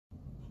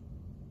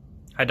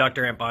Hi,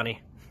 Dr. Aunt Bonnie.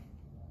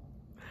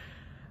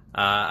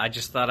 I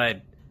just thought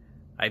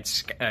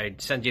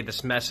I'd send you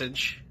this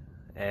message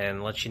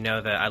and let you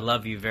know that I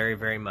love you very,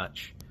 very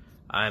much.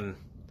 I'm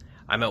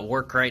I'm at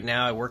work right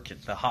now. I work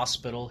at the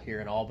hospital here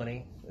in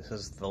Albany. This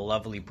is the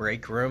lovely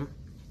break room,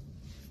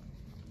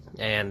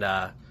 and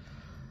yeah,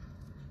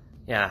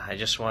 I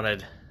just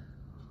wanted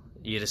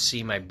you to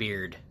see my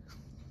beard.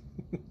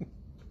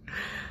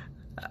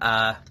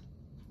 uh,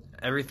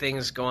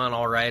 Everything's going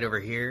all right over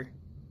here.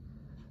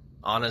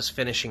 Anna's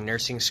finishing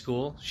nursing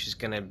school. She's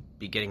gonna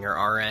be getting her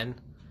RN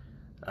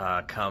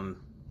come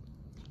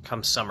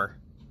summer.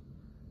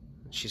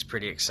 She's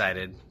pretty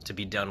excited to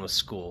be done with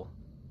school.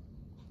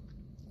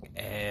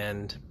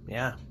 And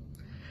yeah,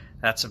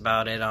 that's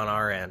about it on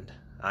our end.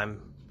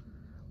 I'm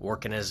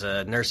working as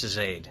a nurse's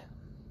aide,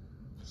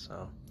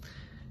 so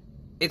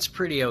it's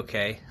pretty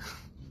okay.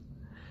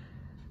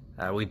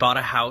 We bought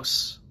a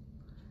house,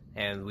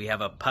 and we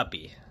have a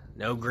puppy.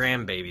 No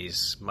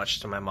grandbabies,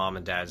 much to my mom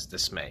and dad's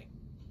dismay.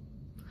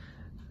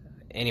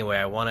 Anyway,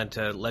 I wanted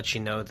to let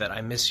you know that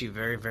I miss you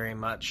very, very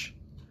much,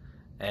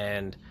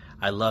 and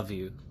I love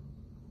you.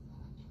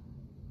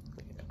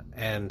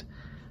 And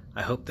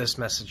I hope this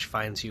message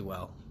finds you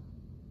well.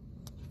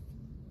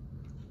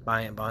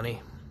 Bye, Aunt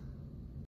Bonnie.